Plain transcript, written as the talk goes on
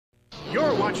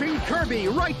You're watching Kirby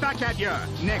right back at ya.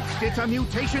 Next, it's a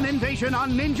mutation invasion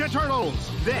on Ninja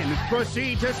Turtles. Then,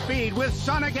 proceed to speed with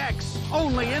Sonic X,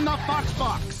 only in the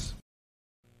FoxBox.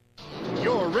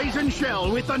 You're Raisin Shell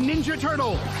with the Ninja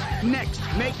Turtles. Next,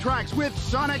 make tracks with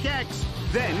Sonic X.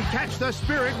 Then, catch the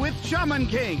spirit with Shaman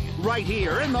King, right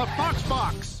here in the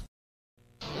FoxBox.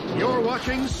 You're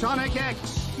watching Sonic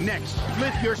X. Next,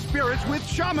 lift your spirits with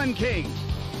Shaman King.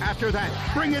 After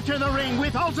that, bring it to the ring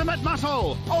with Ultimate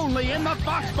Muscle, only in the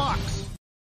FoxBox.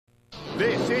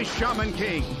 This is Shaman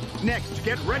King. Next,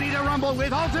 get ready to rumble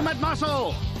with Ultimate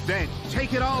Muscle. Then,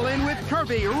 take it all in with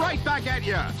Kirby right back at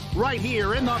ya, right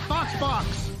here in the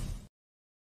FoxBox.